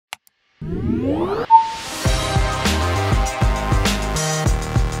What's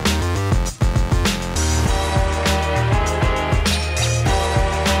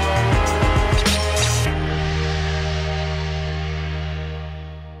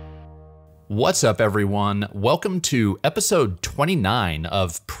up, everyone? Welcome to episode 29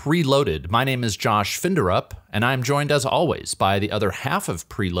 of Preloaded. My name is Josh Finderup, and I'm joined, as always, by the other half of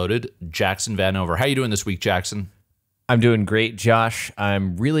Preloaded, Jackson Vanover. How you doing this week, Jackson? I'm doing great, Josh.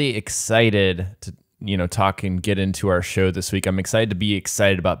 I'm really excited to, talk and get into our show this week. I'm excited to be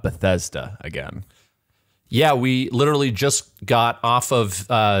excited about Bethesda again. Yeah, we literally just got off of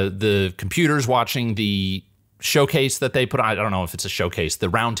the computers watching the showcase that they put on. I don't know if it's a showcase, the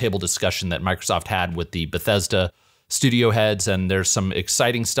roundtable discussion that Microsoft had with the Bethesda studio heads, and there's some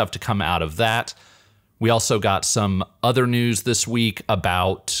exciting stuff to come out of that. We also got some other news this week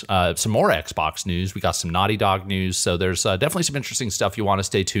about some more Xbox news. We got some Naughty Dog news, so there's definitely some interesting stuff you want to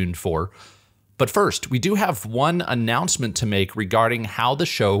stay tuned for. But first, we do have one announcement to make regarding how the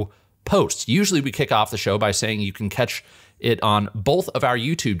show posts. Usually we kick off the show by saying you can catch it on both of our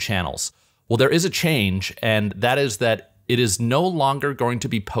YouTube channels. Well, there is a change, and that is that it is no longer going to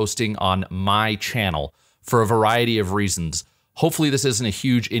be posting on my channel for a variety of reasons. Hopefully this isn't a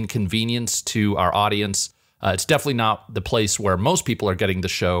huge inconvenience to our audience. It's definitely not the place where most people are getting the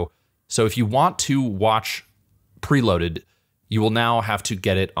show. So if you want to watch Preloaded, you will now have to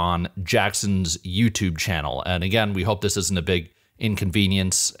get it on Jackson's YouTube channel. And again, we hope this isn't a big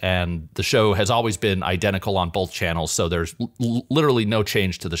inconvenience, and the show has always been identical on both channels, so there's literally no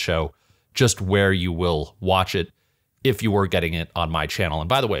change to the show. Just where you will watch it if you were getting it on my channel. And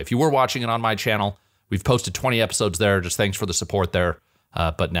by the way, if you were watching it on my channel, we've posted 20 episodes there. Just thanks for the support there.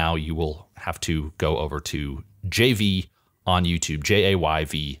 But now you will have to go over to jayvee on YouTube,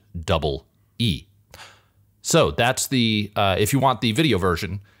 Jayvee. So that's the, if you want the video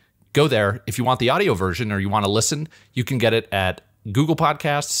version, go there. If you want the audio version or you want to listen, you can get it at Google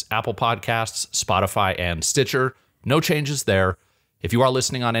Podcasts, Apple Podcasts, Spotify, and Stitcher. No changes there. If you are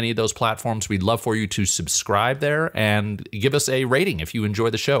listening on any of those platforms, we'd love for you to subscribe there and give us a rating if you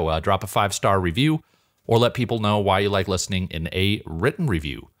enjoy the show. Drop a 5-star review or let people know why you like listening in a written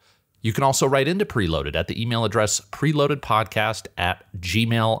review. You can also write into Preloaded at the email address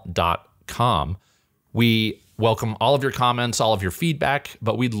preloadedpodcast@gmail.com. We welcome all of your comments, all of your feedback,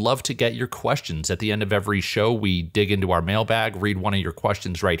 but we'd love to get your questions. At the end of every show, we dig into our mailbag, read one of your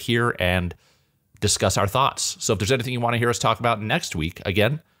questions right here, and discuss our thoughts. So if there's anything you want to hear us talk about next week,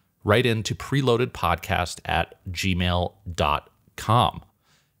 again, write into preloadedpodcast@gmail.com.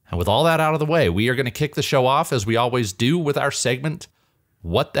 And with all that out of the way, we are going to kick the show off, as we always do, with our segment,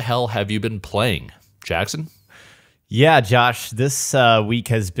 What the Hell Have You Been Playing? Jackson? Yeah, Josh, this week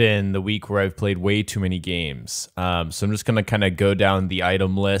has been the week where I've played way too many games. So I'm just going to kind of go down the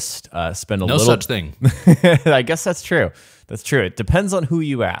item list, spend a little... No such thing. I guess that's true. That's true. It depends on who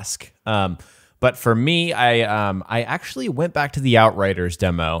you ask. But for me, I actually went back to the Outriders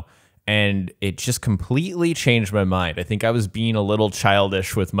demo, and it just completely changed my mind. I think I was being a little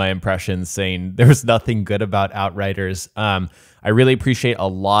childish with my impressions, saying there was nothing good about Outriders. I really appreciate a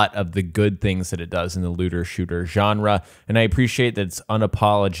lot of the good things that it does in the looter-shooter genre, and I appreciate that it's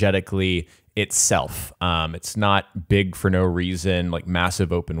unapologetically itself. It's not big for no reason, like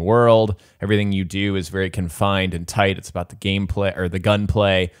massive open world. Everything you do is very confined and tight. It's about the gameplay or the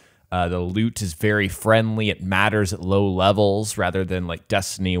gunplay. The loot is very friendly. It matters at low levels rather than like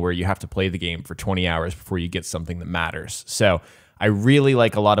Destiny, where you have to play the game for 20 hours before you get something that matters. So I really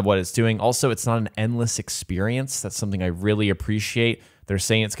like a lot of what it's doing. Also, it's not an endless experience. That's something I really appreciate. They're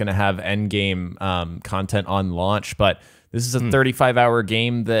saying it's going to have endgame content on launch, but this is a 35-hour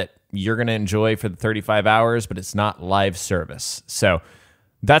game that you're going to enjoy for the 35 hours, but it's not live service. So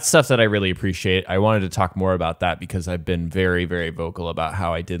that's stuff that I really appreciate. I wanted to talk more about that because I've been very, very vocal about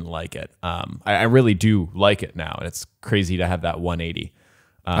how I didn't like it. I really do like it now, and it's crazy to have that 180.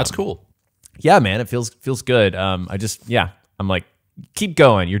 That's cool. Yeah, man, it feels good. I'm like, keep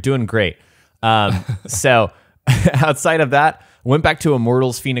going. You're doing great. So outside of that, went back to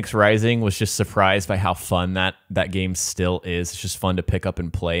Immortals Phoenix Rising, was just surprised by how fun that game still is. It's just fun to pick up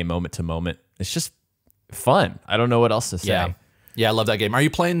and play moment to moment. It's just fun. I don't know what else to say. Yeah, I love that game. Are you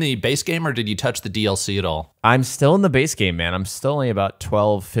playing the base game, or did you touch the DLC at all? I'm still in the base game, man. I'm still only about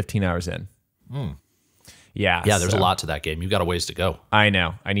 12, 15 hours in. Yeah, there's a lot to that game. You've got a ways to go. I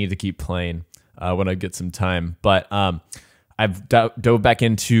know. I need to keep playing when I get some time. But I've dove back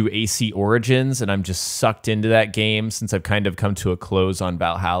into AC Origins, and I'm just sucked into that game since I've kind of come to a close on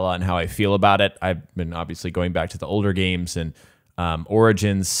Valhalla and how I feel about it. I've been obviously going back to the older games and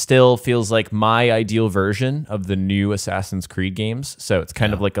Origins still feels like my ideal version of the new Assassin's Creed games. So it's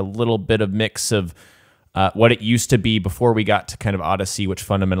kind of like a little bit of mix of what it used to be before we got to kind of Odyssey, which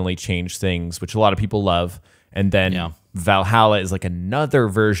fundamentally changed things, which a lot of people love. And then Valhalla is like another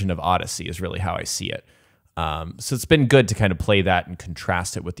version of Odyssey is really how I see it. So it's been good to kind of play that and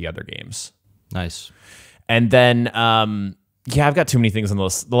contrast it with the other games. Nice. And then, I've got too many things on the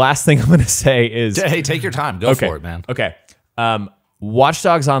list. The last thing I'm going to say is... Hey, take your time. Go for it, man. Okay. Watch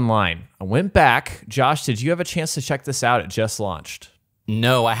Dogs Online. I went back. Josh, did you have a chance to check this out? It just launched.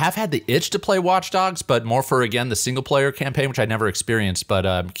 No, I have had the itch to play Watch Dogs, but more for, again, the single-player campaign, which I never experienced. But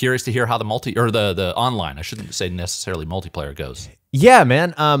I'm curious to hear how the the online, I shouldn't say necessarily multiplayer, goes. Yeah,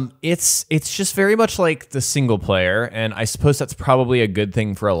 man. It's just very much like the single player, and I suppose that's probably a good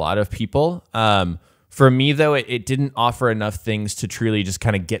thing for a lot of people. For me, though, it didn't offer enough things to truly just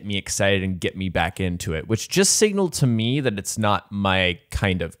kind of get me excited and get me back into it, which just signaled to me that it's not my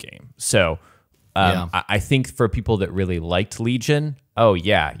kind of game. So I think for people that really liked Legion,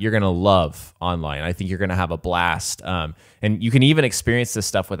 you're going to love online. I think you're going to have a blast. And you can even experience this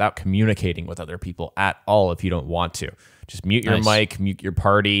stuff without communicating with other people at all if you don't want to. Just mute your mic, mute your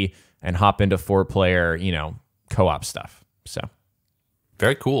party, and hop into 4-player, co-op stuff. So...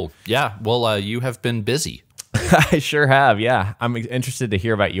 Very cool. Yeah. Well, you have been busy. I sure have. Yeah. I'm interested to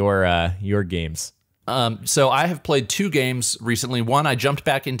hear about your games. So I have played 2 games recently. One, I jumped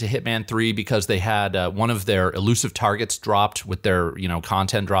back into Hitman 3 because they had one of their elusive targets dropped with their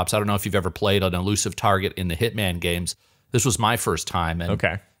content drops. I don't know if you've ever played an elusive target in the Hitman games. This was my first time. And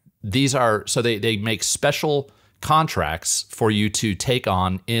okay. These are so they make special contracts for you to take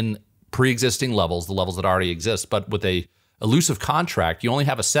on in pre-existing levels, the levels that already exist, but with a elusive contract, you only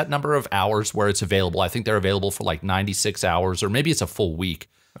have a set number of hours where it's available. I think they're available for like 96 hours, or maybe it's a full week.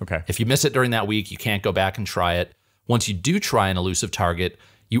 Okay. If you miss it during that week, you can't go back and try it. Once you do try an elusive target,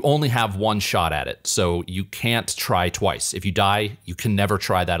 you only have one shot at it. So you can't try twice. If you die, you can never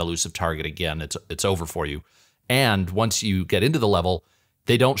try that elusive target again. It's over for you. And once you get into the level,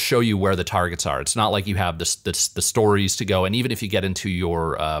 they don't show you where the targets are. It's not like you have the stories to go. And even if you get into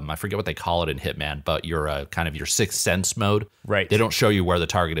your, I forget what they call it in Hitman, but your kind of your sixth sense mode, right? They don't show you where the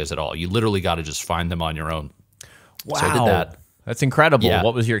target is at all. You literally got to just find them on your own. Wow, so I did that. That's incredible. Yeah.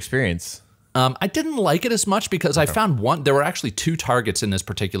 What was your experience? I didn't like it as much because I found one. There were actually 2 targets in this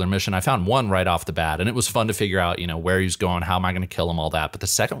particular mission. I found one right off the bat, and it was fun to figure out, where he's going, how am I going to kill him, all that. But the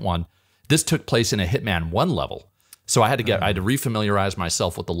second one, this took place in a Hitman 1 level. So I had to refamiliarize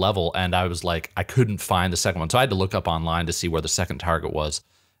myself with the level, and I was like, I couldn't find the second one. So I had to look up online to see where the second target was,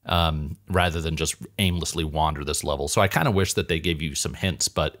 rather than just aimlessly wander this level. So I kind of wish that they gave you some hints,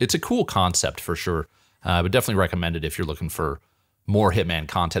 but it's a cool concept for sure. I would definitely recommend it if you're looking for more Hitman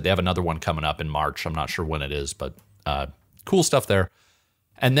content. They have another one coming up in March. I'm not sure when it is, but cool stuff there.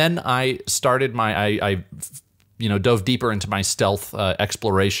 And then I started I dove deeper into my stealth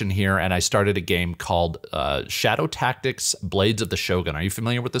exploration here, and I started a game called Shadow Tactics: Blades of the Shogun. Are you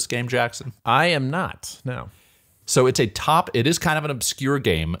familiar with this game, Jackson? I am not. No. So it is kind of an obscure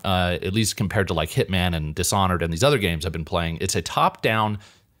game, at least compared to like Hitman and Dishonored and these other games I've been playing. It's a top-down,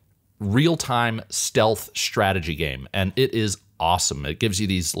 real-time stealth strategy game, and it is awesome. It gives you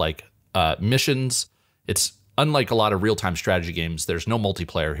these like missions. It's unlike a lot of real-time strategy games. There's no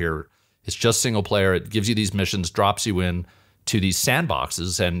multiplayer here. It's just single player. It gives you these missions, drops you in to these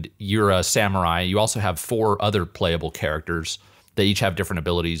sandboxes, and you're a samurai. You also have 4 other playable characters. They each have different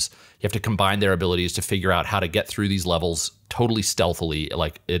abilities. You have to combine their abilities to figure out how to get through these levels totally stealthily.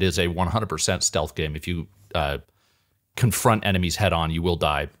 Like, it is a 100% stealth game. If you confront enemies head on, you will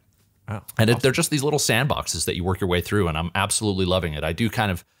die. Wow. And they're just these little sandboxes that you work your way through, and I'm absolutely loving it. I do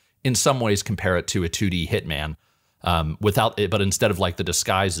kind of, in some ways, compare it to a 2D Hitman, without it, but instead of like the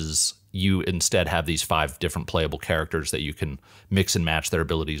disguises, you instead have these 5 different playable characters that you can mix and match their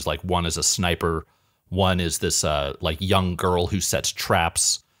abilities. Like, one is a sniper, one is this like young girl who sets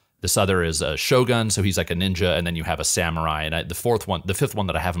traps. This other is a shogun, so he's like a ninja, and then you have a samurai. And the fifth one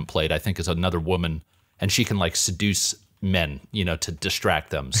that I haven't played, I think, is another woman, and she can like seduce men, to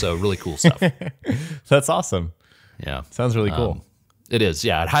distract them. So really cool stuff. That's awesome. Yeah, sounds really cool. It is,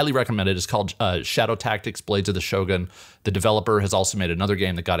 yeah. I'd highly recommend it. It's called Shadow Tactics: Blades of the Shogun. The developer has also made another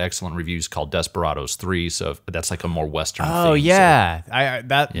game that got excellent reviews called Desperados 3. So that's like a more Western theme. Yeah. So.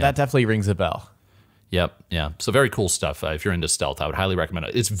 That definitely rings a bell. Yep, yeah. So very cool stuff. If you're into stealth, I would highly recommend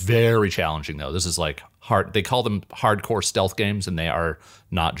it. It's very challenging, though. This is like hard. They call them hardcore stealth games, and they are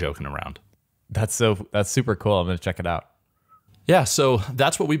not joking around. That's super cool. I'm going to check it out. Yeah, so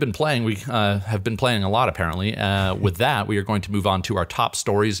that's what we've been playing. We have been playing a lot, apparently. With that, we are going to move on to our top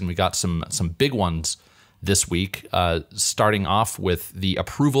stories, and we got some big ones this week, starting off with the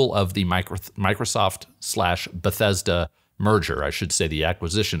approval of the Microsoft/Bethesda merger. I should say the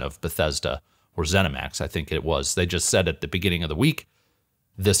acquisition of Bethesda, or ZeniMax, I think it was. They just said at the beginning of the week,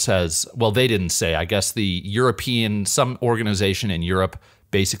 this has, well, they didn't say. I guess the some organization in Europe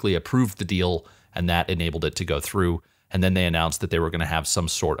basically approved the deal, and that enabled it to go through. And then they announced that they were going to have some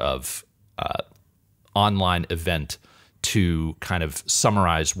sort of online event to kind of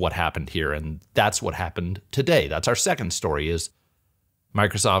summarize what happened here. And that's what happened today. That's our second story, is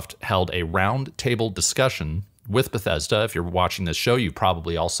Microsoft held a roundtable discussion with Bethesda. If you're watching this show, you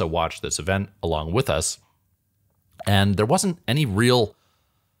probably also watched this event along with us. And there wasn't any real...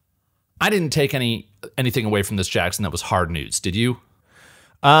 I didn't take anything away from this, Jackson, that was hard news. Did you?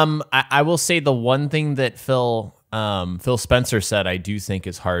 I will say the one thing that Phil Spencer said I do think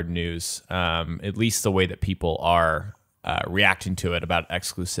is hard news, at least the way that people are reacting to it about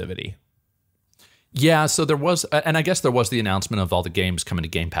exclusivity. Yeah, so there was, and I guess there was the announcement of all the games coming to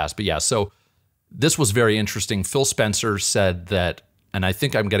Game Pass. But yeah, so this was very interesting. Phil Spencer said that, and I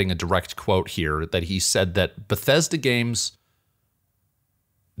think I'm getting a direct quote here, that he said that Bethesda games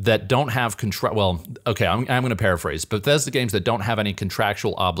that don't have well, okay, I'm going to paraphrase. Bethesda games that don't have any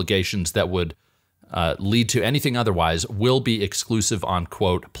contractual obligations that would lead to anything otherwise will be exclusive on,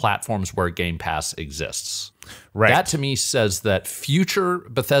 quote, platforms where Game Pass exists. Right. That to me says that future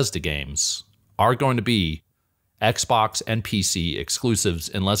Bethesda games are going to be Xbox and PC exclusives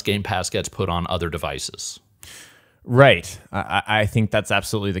unless Game Pass gets put on other devices. Right. I think that's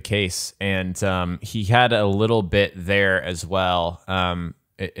absolutely the case. And he had a little bit there as well.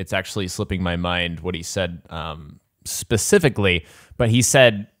 It's actually slipping my mind what he said specifically, but he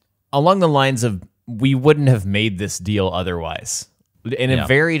said along the lines of, we wouldn't have made this deal otherwise, in a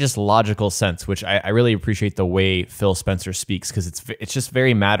very just logical sense, which I really appreciate the way Phil Spencer speaks, because it's just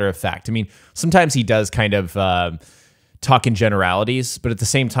very matter of fact. I mean, sometimes he does kind of talk in generalities, but at the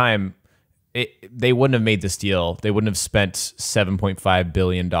same time, they wouldn't have made this deal. They wouldn't have spent $7.5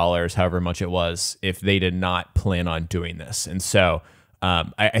 billion, however much it was, if they did not plan on doing this. And so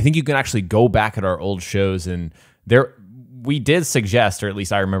I think you can actually go back at our old shows, and we did suggest, or at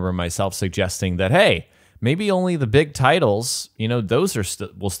least I remember myself suggesting that, hey, maybe only the big titles, those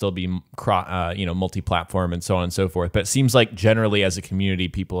will still be, multi-platform and so on and so forth. But it seems like generally as a community,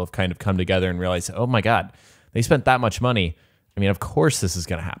 people have kind of come together and realized, oh my God, they spent that much money. I mean, of course this is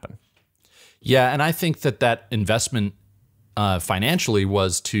going to happen. Yeah, and I think that investment financially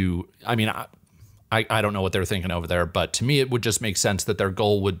was to, I mean, I don't know what they're thinking over there, but to me it would just make sense that their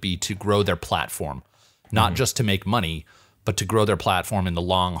goal would be to grow their platform, not just to make money, but to grow their platform in the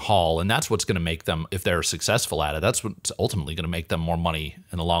long haul. And that's what's going to make them, if they're successful at it, that's what's ultimately going to make them more money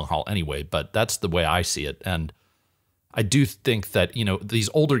in the long haul anyway. But that's the way I see it. And I do think that, these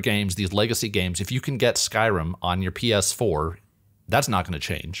older games, these legacy games, if you can get Skyrim on your PS4, that's not going to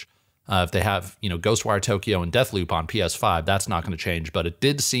change. If they have, Ghostwire Tokyo and Deathloop on PS5, that's not going to change. But it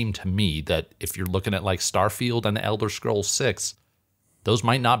did seem to me that if you're looking at like Starfield and Elder Scrolls 6, those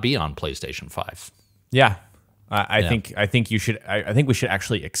might not be on PlayStation 5. Yeah. I think we should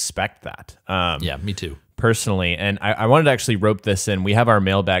actually expect that. Yeah, me too. Personally. And I wanted to actually rope this in. We have our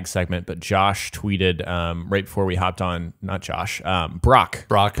mailbag segment, but Josh tweeted right before we hopped on, not Josh, Brock.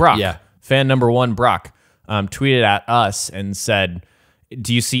 Yeah. Fan number one, Brock, tweeted at us and said,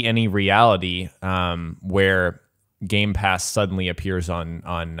 do you see any reality where Game Pass suddenly appears on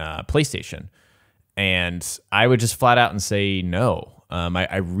PlayStation? And I would just flat out and say no.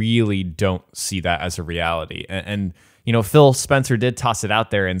 I really don't see that as a reality. And Phil Spencer did toss it out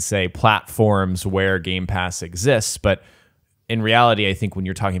there and say platforms where Game Pass exists. But in reality, I think when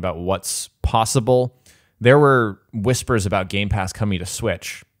you're talking about what's possible, there were whispers about Game Pass coming to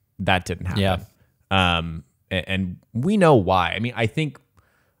Switch. That didn't happen. Yeah. And we know why. I mean, I think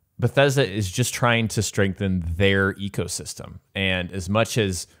Bethesda is just trying to strengthen their ecosystem. And as much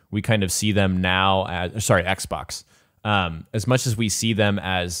as we kind of see them now as, Xbox, as much as we see them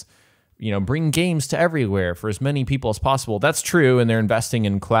as, bring games to everywhere for as many people as possible, that's true. And they're investing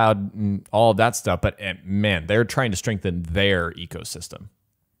in cloud and all of that stuff. But man, they're trying to strengthen their ecosystem.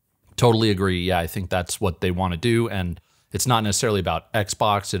 Totally agree. Yeah, I think that's what they want to do. And it's not necessarily about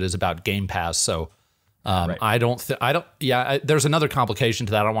Xbox. It is about Game Pass. So right. There's another complication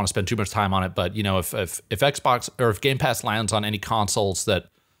to that. I don't want to spend too much time on it, but if Xbox or if Game Pass lands on any consoles that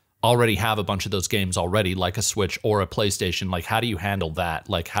already have a bunch of those games already, like a Switch or a PlayStation, like how do you handle that?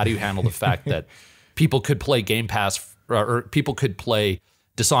 Like how do you handle the fact that people could play Game Pass or people could play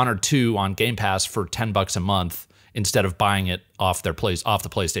Dishonored 2 on Game Pass for $10 a month instead of buying it off the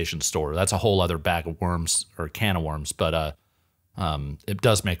PlayStation Store? That's a whole other bag of worms or can of worms, but it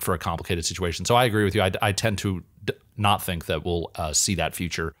does make for a complicated situation. So I agree with you. I tend to not think that we'll see that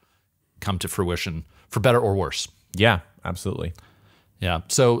future come to fruition, for better or worse. Yeah, absolutely. Yeah.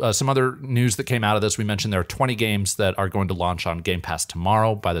 So some other news that came out of this, we mentioned there are 20 games that are going to launch on Game Pass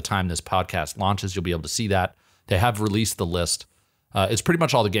tomorrow. By the time this podcast launches, you'll be able to see that. They have released the list. It's pretty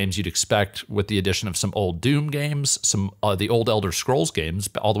much all the games you'd expect, with the addition of some old Doom games, some the old Elder Scrolls games,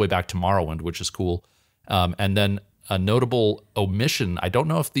 all the way back to Morrowind, which is cool. And then a notable omission, I don't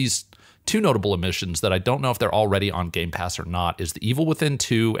know if these two notable omissions that I don't know if they're already on Game Pass or not, is The Evil Within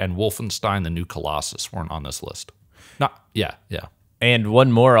 2 and Wolfenstein: The New Colossus weren't on this list. Yeah. And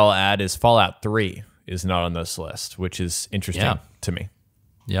one more I'll add is Fallout 3 is not on this list, which is interesting to me.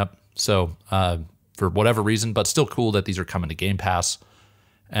 Yep. So for whatever reason, but still cool that these are coming to Game Pass.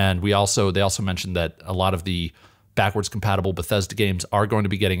 And they also mentioned that a lot of the backwards compatible Bethesda games are going to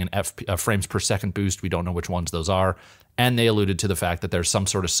be getting a frames per second boost. We don't know which ones those are. And they alluded to the fact that there's some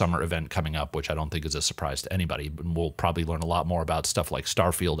sort of summer event coming up, which I don't think is a surprise to anybody. But we'll probably learn a lot more about stuff like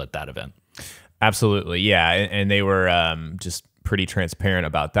Starfield at that event. Absolutely. Yeah. And they were just pretty transparent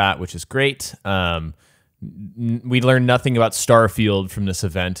about that, which is great. We learned nothing about Starfield from this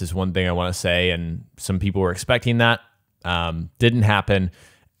event is one thing I want to say. And some people were expecting that. Didn't happen.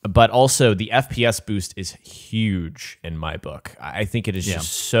 But also the FPS boost is huge in my book. I think it is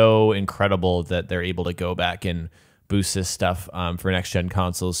just so incredible that they're able to go back and boost this stuff for next-gen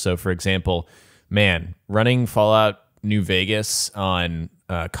consoles. So, for example, running Fallout New Vegas on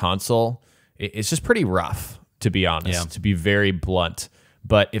console, it's just pretty rough, to be honest, to be very blunt.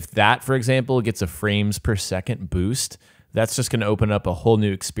 But if that, for example, gets a frames per second boost, that's just going to open up a whole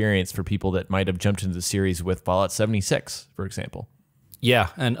new experience for people that might have jumped into the series with Fallout 76, for example. Yeah,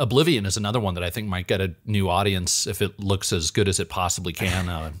 and Oblivion is another one that I think might get a new audience if it looks as good as it possibly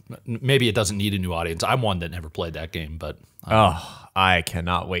can. Maybe it doesn't need a new audience. I'm one that never played that game, but... I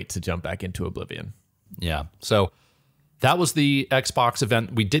cannot wait to jump back into Oblivion. Yeah, so that was the Xbox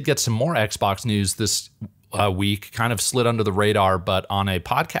event. We did get some more Xbox news this week, kind of slid under the radar, but on a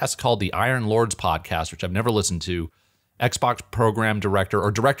podcast called the Iron Lords Podcast, which I've never listened to, Xbox program director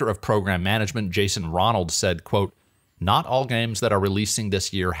of program management, Jason Ronald, said, quote, "Not all games that are releasing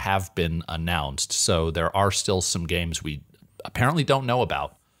this year have been announced. So there are still some games we apparently don't know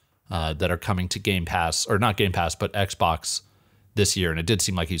about that are coming to Game Pass, or not Game Pass, but Xbox this year." And it did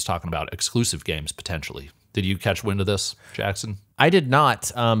seem like he was talking about exclusive games potentially. Did you catch wind of this, Jackson? I did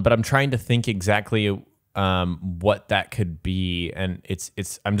not, but I'm trying to think exactly what that could be. And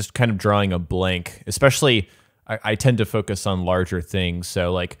I'm just kind of drawing a blank, especially I tend to focus on larger things.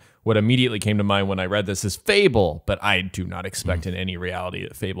 So like, what immediately came to mind when I read this is Fable, but I do not expect in any reality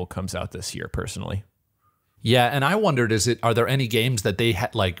that Fable comes out this year, personally. Yeah, and I wondered, are there any games that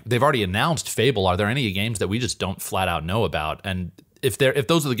they've already announced Fable? Are there any games that we just don't flat out know about? And if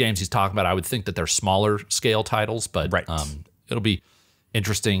those are the games he's talking about, I would think that they're smaller scale titles, but right. It'll be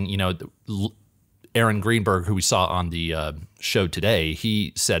interesting. You know, Aaron Greenberg, who we saw on the show today,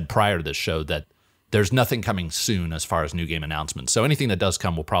 he said prior to this show that there's nothing coming soon as far as new game announcements. So anything that does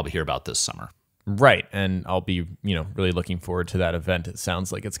come, we'll probably hear about this summer. Right, and I'll be, really looking forward to that event. It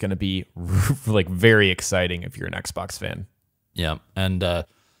sounds like it's going to be like very exciting if you're an Xbox fan. Yeah, and the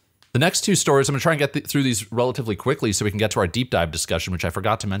next two stories, I'm going to try and get through these relatively quickly so we can get to our deep dive discussion, which I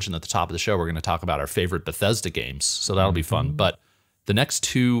forgot to mention at the top of the show. We're going to talk about our favorite Bethesda games, so that'll be fun. But the next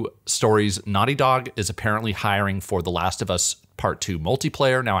two stories, Naughty Dog is apparently hiring for The Last of Us Part 2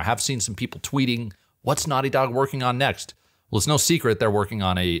 multiplayer. Now, I have seen some people tweeting, what's Naughty Dog working on next? Well, it's no secret they're working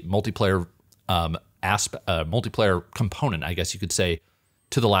on a multiplayer multiplayer component, I guess you could say,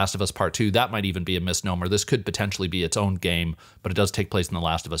 to The Last of Us Part 2. That might even be a misnomer. This could potentially be its own game, but it does take place in The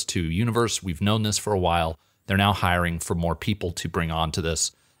Last of Us 2 universe. We've known this for a while. They're now hiring for more people to bring on to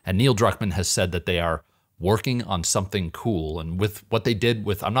this. And Neil Druckmann has said that they are working on something cool. And with what they did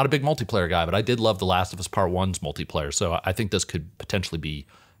with, I'm not a big multiplayer guy, but I did love The Last of Us Part 1's multiplayer. So I think this could potentially be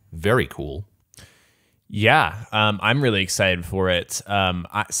very cool. Yeah, I'm really excited for it.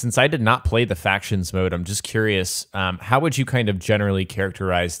 Since I did not play the factions mode, I'm just curious, how would you kind of generally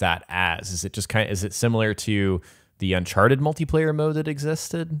characterize that as? Is it similar to the Uncharted multiplayer mode that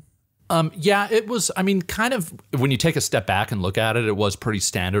existed? Yeah, it was, kind of, when you take a step back and look at it, it was pretty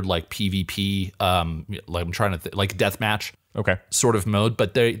standard, like PvP, like I'm trying to like deathmatch sort of mode,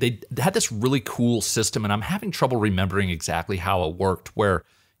 but they had this really cool system, and I'm having trouble remembering exactly how it worked, where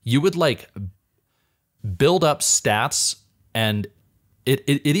you would like build up stats, and it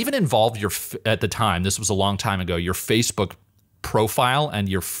even involved at the time, this was a long time ago, your Facebook profile and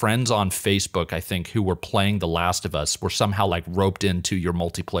your friends on Facebook, I think, who were playing The Last of Us were somehow like roped into your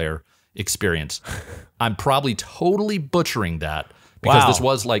multiplayer experience. I'm probably totally butchering that because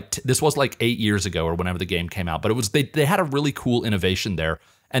this was like 8 years ago or whenever the game came out, but it was they had a really cool innovation there.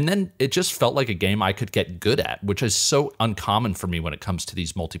 And then it just felt like a game I could get good at, which is so uncommon for me when it comes to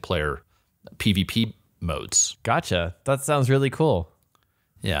these multiplayer PvP modes. Gotcha. That sounds really cool.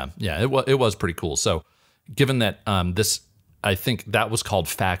 Yeah, it was pretty cool. So given that this, I think that was called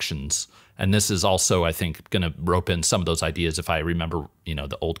Factions, and this is also, I think, going to rope in some of those ideas if I remember,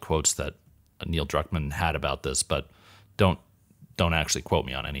 the old quotes that Neil Druckmann had about this, but don't actually quote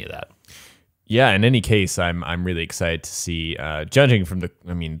me on any of that. Yeah, in any case, I'm really excited to see, judging from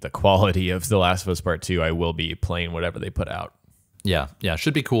the quality of The Last of Us Part 2, I will be playing whatever they put out. Yeah,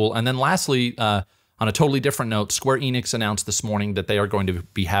 should be cool. And then lastly, on a totally different note, Square Enix announced this morning that they are going to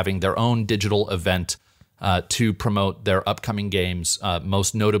be having their own digital event to promote their upcoming games,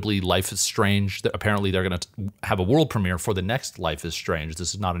 most notably Life is Strange. Apparently, they're going to have a world premiere for the next Life is Strange.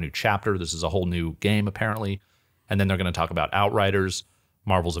 This is not a new chapter. This is a whole new game, apparently. And then they're going to talk about Outriders,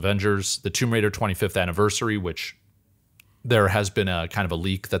 Marvel's Avengers, the Tomb Raider 25th anniversary, which there has been a kind of a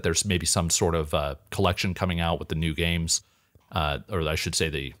leak that there's maybe some sort of collection coming out with the new games, or I should say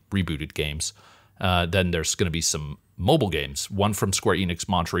the rebooted games. Then there's going to be some mobile games, one from Square Enix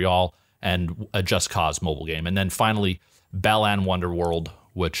Montreal and a Just Cause mobile game. And then finally, Balan Wonderworld,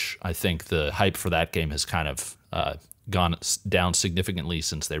 which I think the hype for that game has kind of gone down significantly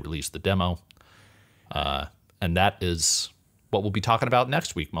since they released the demo. And that is what we'll be talking about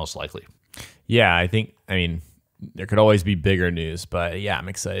next week, most likely. Yeah, I mean, there could always be bigger news, but yeah, I'm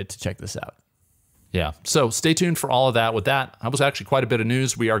excited to check this out. Yeah, so stay tuned for all of that. With that was actually quite a bit of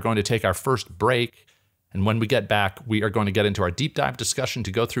news. We are going to take our first break, and when we get back, we are going to get into our deep dive discussion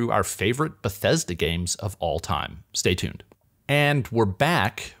to go through our favorite Bethesda games of all time. Stay tuned. And we're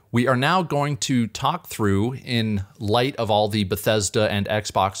back. We are now going to talk through, in light of all the Bethesda and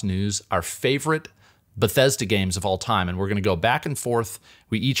Xbox news, our favorite Bethesda games of all time, and we're going to go back and forth.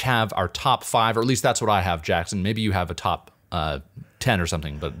 We each have our top 5, or at least that's what I have, Jackson. Maybe you have a top 10 or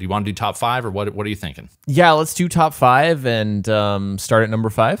something, but do you want to do top 5, or what are you thinking? Yeah, let's do top 5 and start at number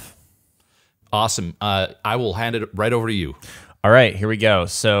 5. Awesome. I will hand it right over to you. All right, here we go.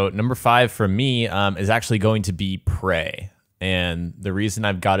 So number 5 for me is actually going to be Prey. And the reason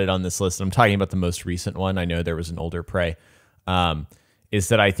I've got it on this list, I'm talking about the most recent one. I know there was an older Prey. Is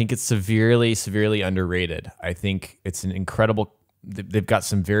that I think it's severely, severely underrated. I think it's an incredible, they've got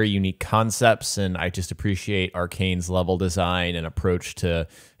some very unique concepts, and I just appreciate Arcane's level design and approach to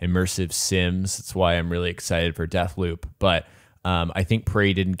immersive sims. That's why I'm really excited for Deathloop. But I think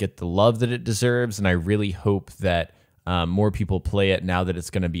Prey didn't get the love that it deserves, and I really hope that more people play it now that it's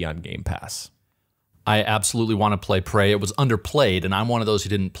going to be on Game Pass. I absolutely want to play Prey. It was underplayed, and I'm one of those who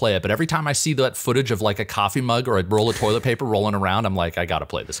didn't play it. But every time I see that footage of like a coffee mug or a roll of toilet paper rolling around, I'm like, I got to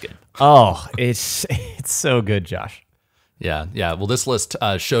play this game. Oh, it's so good, Josh. Yeah. Well, this list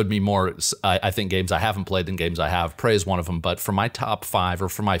showed me more, I think, games I haven't played than games I have. Prey is one of them. But for my top 5, or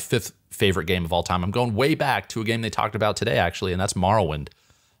for my 5th favorite game of all time, I'm going way back to a game they talked about today, actually, and that's Morrowind.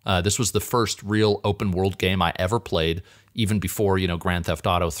 This was the first real open world game I ever played, even before, Grand Theft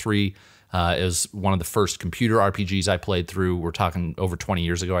Auto 3. It was one of the first computer RPGs I played through. We're talking over 20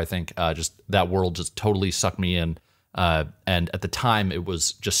 years ago, I think. Just that world just totally sucked me in. And at the time, it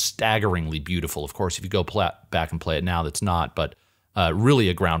was just staggeringly beautiful. Of course, if you go back and play it now, that's not. But really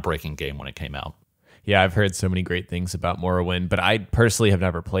a groundbreaking game when it came out. Yeah, I've heard so many great things about Morrowind, but I personally have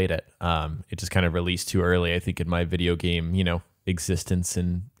never played it. It just kind of released too early, I think, in my video game, existence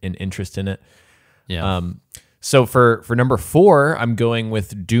and interest in it. Yeah. So for number 4, I'm going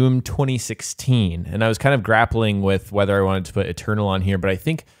with Doom 2016. And I was kind of grappling with whether I wanted to put Eternal on here, but I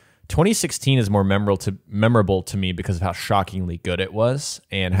think 2016 is more memorable to me because of how shockingly good it was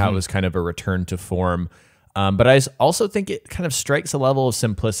and how it was kind of a return to form. But I also think it kind of strikes a level of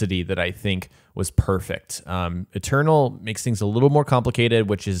simplicity that I think was perfect. Eternal makes things a little more complicated,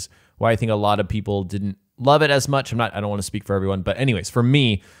 which is why I think a lot of people didn't love it as much. I don't want to speak for everyone, but anyways, for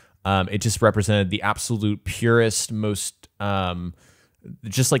me, it just represented the absolute purest, most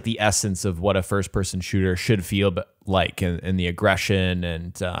just like the essence of what a first-person shooter should feel like, and the aggression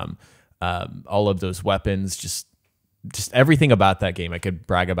and all of those weapons. Just everything about that game. I could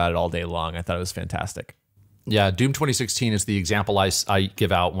brag about it all day long. I thought it was fantastic. Yeah, Doom 2016 is the example I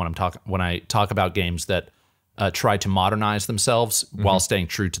give out when I talk about games that try to modernize themselves while staying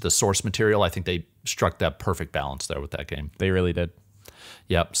true to the source material. I think they struck that perfect balance there with that game. They really did.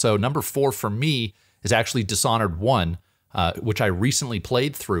 Yep. So number 4 for me is actually Dishonored 1, which I recently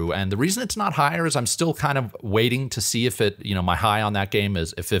played through. And the reason it's not higher is I'm still kind of waiting to see if it, my high on that game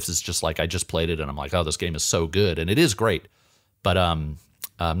is if this is just like I just played it and I'm like, oh, this game is so good. And it is great. But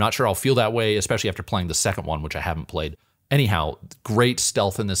I'm not sure I'll feel that way, especially after playing the second one, which I haven't played. Anyhow, great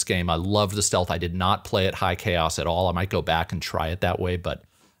stealth in this game. I love the stealth. I did not play it high chaos at all. I might go back and try it that way, but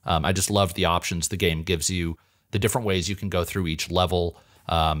I just loved the options the game gives you, the different ways you can go through each level.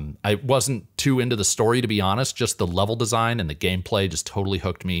 I wasn't too into the story, to be honest. Just the level design and the gameplay just totally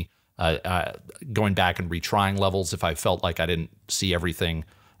hooked me. Going back and retrying levels if I felt like I didn't see everything.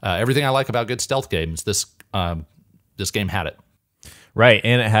 Everything I like about good stealth games, this game had it. Right,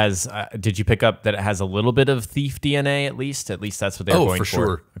 and it has. Did you pick up that it has a little bit of Thief DNA at least? At least that's what they're going for.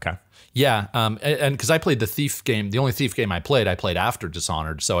 Sure. Okay. Yeah, and because I played the Thief game, the only Thief game I played after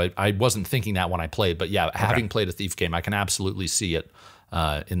Dishonored, so I wasn't thinking that when I played. But yeah, having played a Thief game, I can absolutely see it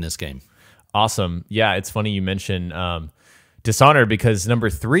in this game. Awesome. Yeah, it's funny you mention Dishonored because number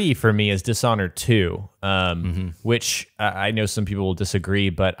 3 for me is Dishonored 2, which I know some people will disagree,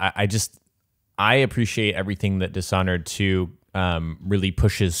 but I appreciate everything that Dishonored 2 really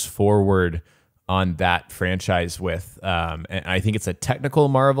pushes forward on that franchise with. And I think it's a technical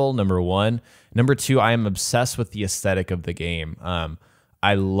marvel, number 1. Number 2, I am obsessed with the aesthetic of the game.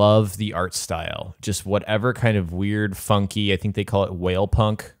 I love the art style, just whatever kind of weird, funky, I think they call it whale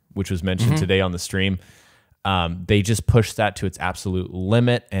punk, which was mentioned today on the stream. They just push that to its absolute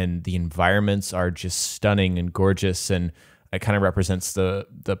limit, and the environments are just stunning and gorgeous, and it kind of represents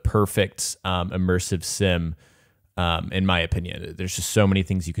the perfect immersive sim, in my opinion. There's just so many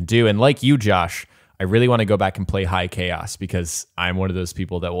things you can do, and like you, Josh, I really want to go back and play high chaos because I'm one of those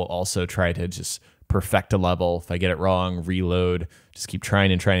people that will also try to just perfect a level. If I get it wrong, reload, just keep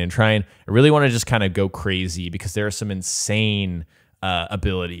trying and trying and trying. I really want to just kind of go crazy because there are some insane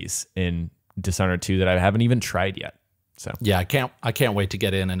abilities in Dishonored 2 that I haven't even tried yet. So yeah, I can't wait to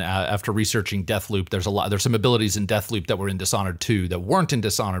get in. And after researching Deathloop, there's some abilities in Deathloop that were in Dishonored 2 that weren't in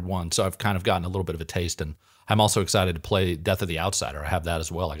Dishonored 1. So I've kind of gotten a little bit of a taste, and I'm also excited to play Death of the Outsider. I have that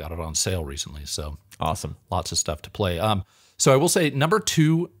as well. I got it on sale recently. So awesome. Lots of stuff to play. So I will say number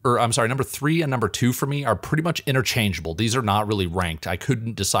 3 and number 2 for me are pretty much interchangeable. These are not really ranked. I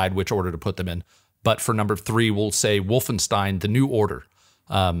couldn't decide which order to put them in. But for number 3, we'll say Wolfenstein: The New Order.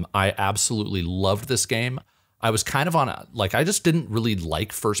 I absolutely loved this game. I was kind of on I just didn't really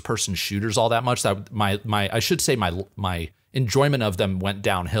like first-person shooters all that much. That I should say my enjoyment of them went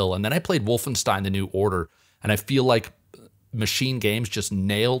downhill. And then I played Wolfenstein: The New Order, and I feel like Machine Games just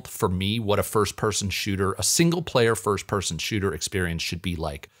nailed for me what a first-person shooter, a single-player first-person shooter experience should be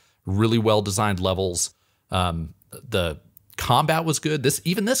like. Really well-designed levels. The combat was good.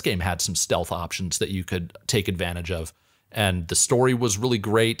 This game had some stealth options that you could take advantage of. And the story was really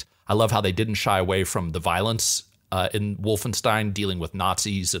great. I love how they didn't shy away from the violence in Wolfenstein, dealing with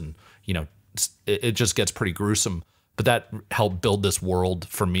Nazis, and it just gets pretty gruesome. But that helped build this world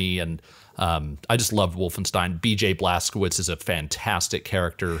for me, and I just loved Wolfenstein. BJ Blazkowicz is a fantastic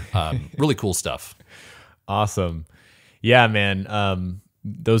character. Really cool stuff. Awesome. Yeah, man.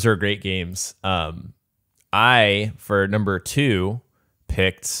 Those are great games. I, for number 2,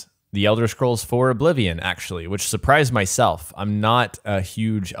 picked The Elder Scrolls 4 Oblivion, actually, which surprised myself. I'm not a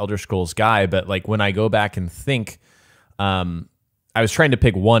huge Elder Scrolls guy, but when I go back and think, I was trying to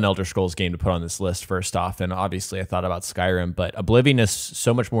pick one Elder Scrolls game to put on this list first off, and obviously I thought about Skyrim, but Oblivion is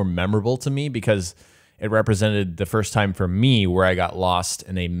so much more memorable to me because it represented the first time for me where I got lost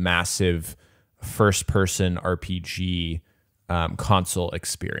in a massive first-person RPG console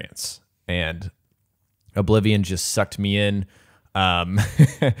experience, and Oblivion just sucked me in. I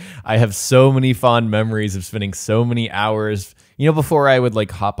have so many fond memories of spending so many hours, before I would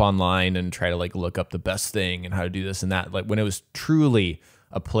hop online and try to look up the best thing and how to do this and that, when it was truly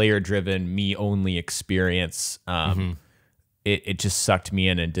a player driven, me only experience. It just sucked me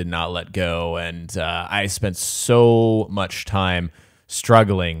in and did not let go. And, I spent so much time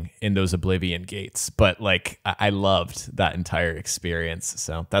struggling in those Oblivion gates, but I loved that entire experience.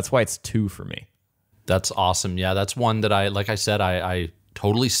 So that's why it's 2 for me. That's awesome. Yeah, that's one that I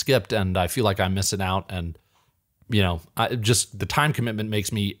totally skipped, and I feel like I'm missing out. And, just the time commitment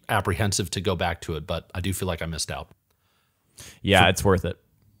makes me apprehensive to go back to it, but I do feel like I missed out. Yeah, it's worth it.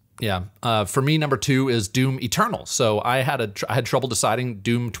 Yeah. For me, number 2 is Doom Eternal. So I had trouble deciding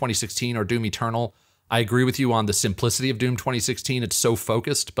Doom 2016 or Doom Eternal. I agree with you on the simplicity of Doom 2016. It's so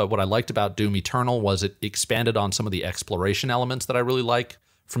focused, but what I liked about Doom Eternal was it expanded on some of the exploration elements that I really like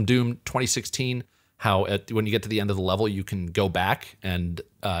from Doom 2016. How when you get to the end of the level, you can go back and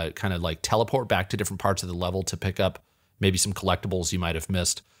kind of teleport back to different parts of the level to pick up maybe some collectibles you might have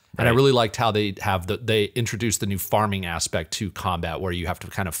missed. Right. And I really liked how they introduced the new farming aspect to combat, where you have to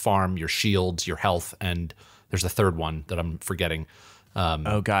kind of farm your shields, your health, and there's a third one that I'm forgetting.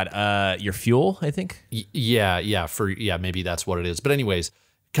 Your fuel, I think. Maybe that's what it is. But anyways,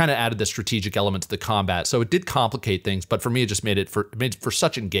 kind of added the strategic element to the combat. So it did complicate things, but for me, it just made for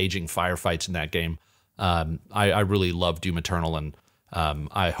such engaging firefights in that game. I really love Doom Eternal, and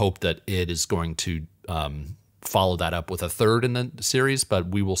I hope that it is going to follow that up with a third in the series, but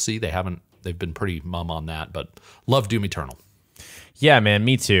we will see. They've been pretty mum on that, but love Doom Eternal. Yeah, man,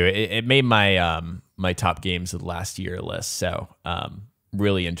 me too. It made my my top games of the last year list, so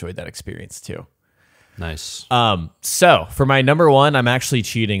really enjoyed that experience too. Nice. So for my number one, I'm actually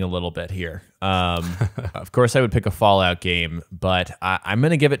cheating a little bit here. Of course, I would pick a Fallout game, but I'm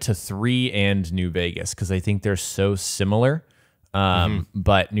going to give it to 3 and New Vegas because I think they're so similar.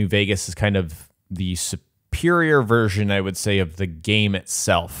 But New Vegas is kind of the superior version, I would say, of the game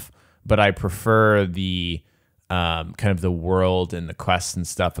itself. But I prefer the kind of the world and the quests and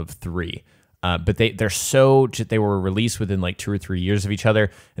stuff of 3. But they were released within like 2 or 3 years of each other,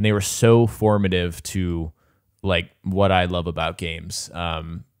 and they were so formative to like what I love about games.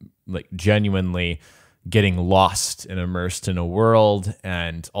 Like genuinely getting lost and immersed in a world,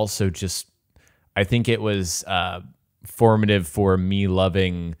 and also just I think it was formative for me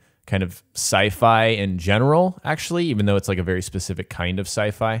loving kind of sci-fi in general, actually, even though it's like a very specific kind of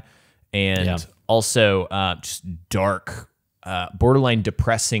sci-fi, and also just dark, borderline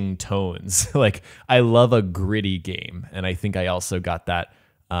depressing tones. Like I love a gritty game, and I think I also got that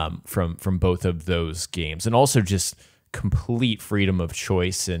from both of those games, and also just complete freedom of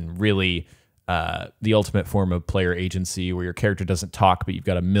choice and really the ultimate form of player agency, where your character doesn't talk, but you've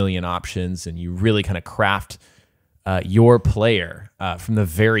got a million options, and you really kind of craft your player from the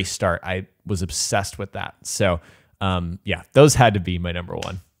very start. I was obsessed with that. So yeah, those had to be my number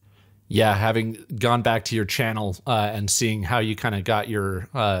one. Yeah, having gone back to your channel and seeing how you kind of got your,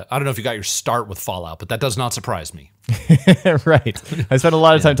 I don't know if you got your start with Fallout, but that does not surprise me. Right. I spent a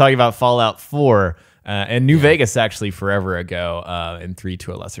lot of time talking about Fallout 4 and New Vegas actually forever ago, and 3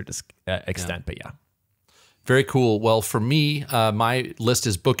 to a lesser extent, but yeah. Very cool. Well, for me, my list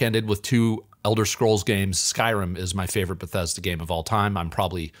is bookended with 2 Elder Scrolls games. Skyrim is my favorite Bethesda game of all time. I'm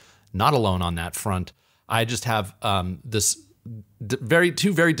probably not alone on that front. I just have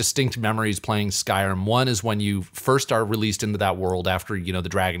two very distinct memories playing Skyrim. One is when you first are released into that world after, you know, the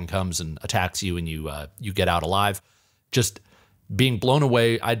dragon comes and attacks you and you get out alive. Just being blown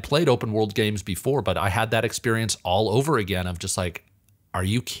away. I'd played open world games before, but I had that experience all over again of just like, are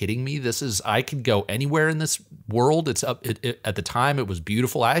you kidding me? I could go anywhere in this world. At the time it was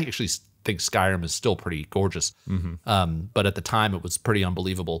beautiful. I actually think Skyrim is still pretty gorgeous. But at the time it was pretty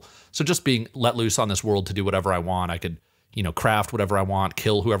unbelievable. So just being let loose on this world to do whatever I want. I could, you know, craft whatever I want,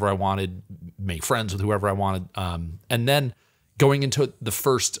 kill whoever I wanted, make friends with whoever I wanted. And then going into the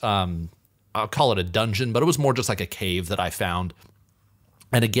first, I'll call it a dungeon, but it was more just like a cave that I found.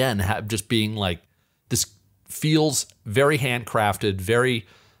 And again, just being like, this feels very handcrafted, very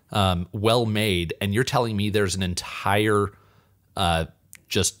well made. And you're telling me there's an entire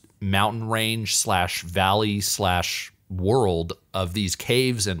just mountain range / valley / world of these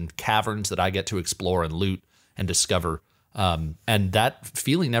caves and caverns that I get to explore and loot and discover. And that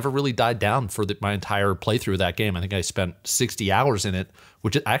feeling never really died down for my entire playthrough of that game. I think I spent 60 hours in it,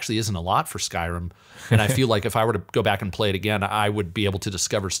 which actually isn't a lot for Skyrim. And I feel like if I were to go back and play it again, I would be able to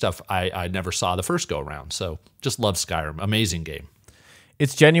discover stuff I never saw the first go around. So just love Skyrim. Amazing game.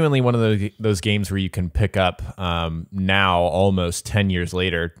 It's genuinely one of those games where you can pick up now, almost 10 years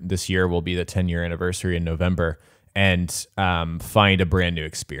later. This year will be the 10-year anniversary in November, and find a brand new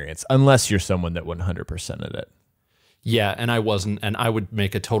experience, unless you're someone that 100%ed it. Yeah, and I wasn't, and I would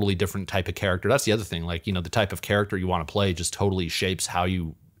make a totally different type of character. That's the other thing, like, you know, the type of character you want to play just totally shapes how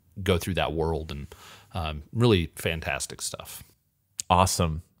you go through that world, and really fantastic stuff.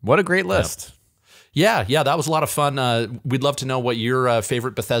 Awesome. What a great list. Yeah, that was a lot of fun. We'd love to know what your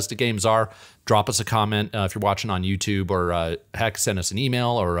favorite Bethesda games are. Drop us a comment if you're watching on YouTube, or heck, send us an email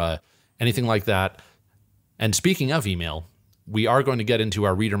or anything like that. And speaking of email, we are going to get into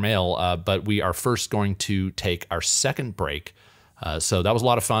our reader mail, but we are first going to take our second break. So that was a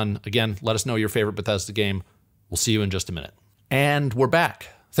lot of fun. Again, let us know your favorite Bethesda game. We'll see you in just a minute. And we're back.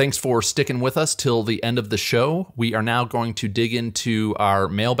 Thanks for sticking with us till the end of the show. We are now going to dig into our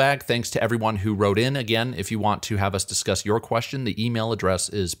mailbag. Thanks to everyone who wrote in. Again, if you want to have us discuss your question, the email address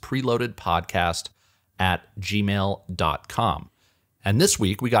is preloadedpodcast@gmail.com. And this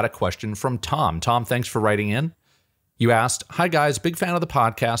week, we got a question from Tom. Tom, thanks for writing in. You asked, "Hi guys, big fan of the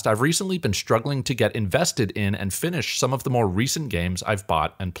podcast. I've recently been struggling to get invested in and finish some of the more recent games I've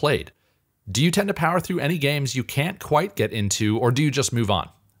bought and played. Do you tend to power through any games you can't quite get into, or do you just move on?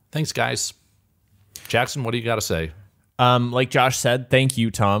 Thanks, guys." Jackson, what do you got to say? Like Josh said, thank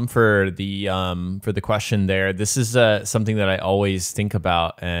you, Tom, for the question there. This is something that I always think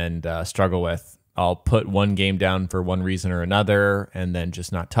about and struggle with. I'll put one game down for one reason or another and then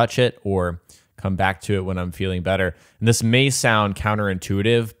just not touch it or come back to it when I'm feeling better. And this may sound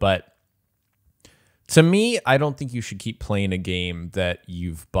counterintuitive, but to me, I don't think you should keep playing a game that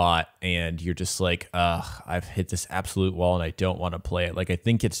you've bought and you're just like, I've hit this absolute wall and I don't want to play it. Like, I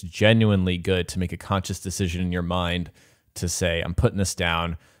think it's genuinely good to make a conscious decision in your mind to say, I'm putting this down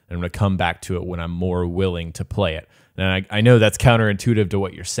and I'm going to come back to it when I'm more willing to play it. And I know that's counterintuitive to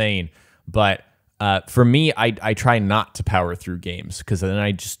what you're saying, but for me, I try not to power through games because then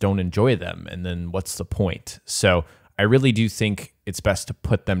I just don't enjoy them. And then what's the point? So I really do think it's best to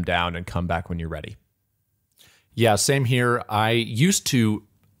put them down and come back when you're ready. Yeah, same here. I used to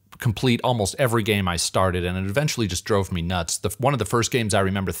complete almost every game I started, and it eventually just drove me nuts. One of the first games I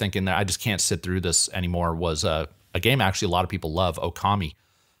remember thinking that I just can't sit through this anymore was a game actually a lot of people love, Okami.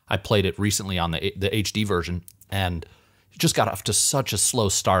 I played it recently on the HD version, and it just got off to such a slow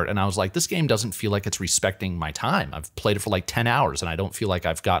start, and I was like, this game doesn't feel like it's respecting my time. I've played it for like 10 hours, and I don't feel like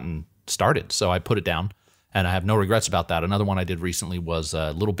I've gotten started, so I put it down. And I have no regrets about that. Another one I did recently was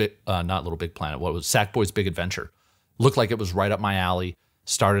not Little Big Planet. What was Sackboy's Big Adventure? Looked like it was right up my alley.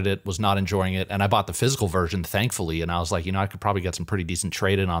 Started it, was not enjoying it, and I bought the physical version, thankfully. And I was like, I could probably get some pretty decent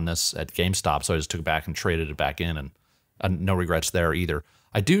trade-in on this at GameStop, so I just took it back and traded it back in, and no regrets there either.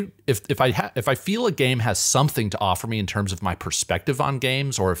 I do if I feel a game has something to offer me in terms of my perspective on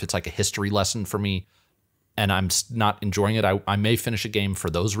games, or if it's like a history lesson for me, and I'm not enjoying it, I may finish a game for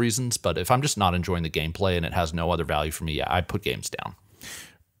those reasons. But if I'm just not enjoying the gameplay and it has no other value for me, yeah, I put games down.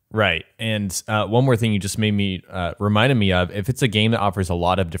 Right. And one more thing you just made me reminded me of, if it's a game that offers a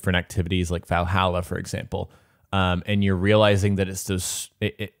lot of different activities like Valhalla, for example, and you're realizing that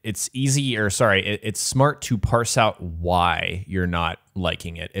it's smart to parse out why you're not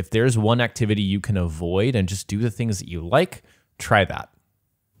liking it. If there's one activity you can avoid and just do the things that you like, try that.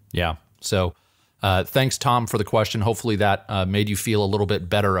 Yeah. So thanks, Tom, for the question. Hopefully that made you feel a little bit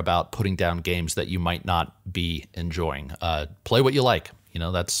better about putting down games that you might not be enjoying. Play what you like.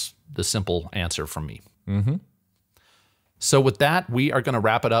 That's the simple answer from me. Mm-hmm. So with that, we are going to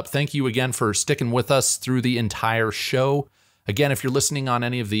wrap it up. Thank you again for sticking with us through the entire show. Again, if you're listening on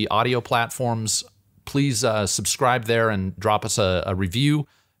any of the audio platforms, please subscribe there and drop us a review.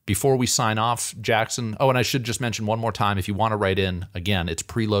 Before we sign off, Jackson, and I should just mention one more time, if you want to write in, again, it's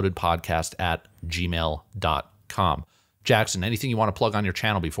preloadedpodcast@gmail.com. Jackson, anything you want to plug on your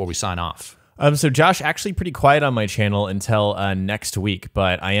channel before we sign off? So Josh, actually pretty quiet on my channel until next week,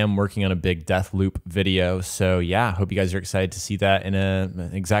 but I am working on a big Deathloop video. So yeah, hope you guys are excited to see that in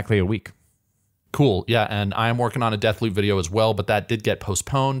exactly a week. Cool. Yeah, and I am working on a Deathloop video as well, but that did get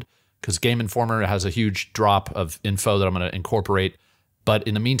postponed because Game Informer has a huge drop of info that I'm going to incorporate. But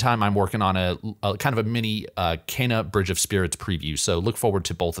in the meantime, I'm working on a kind of a mini Kena Bridge of Spirits preview. So look forward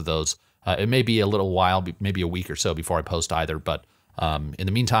to both of those. It may be a little while, maybe a week or so before I post either. But in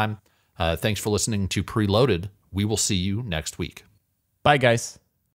the meantime, thanks for listening to Preloaded. We will see you next week. Bye, guys.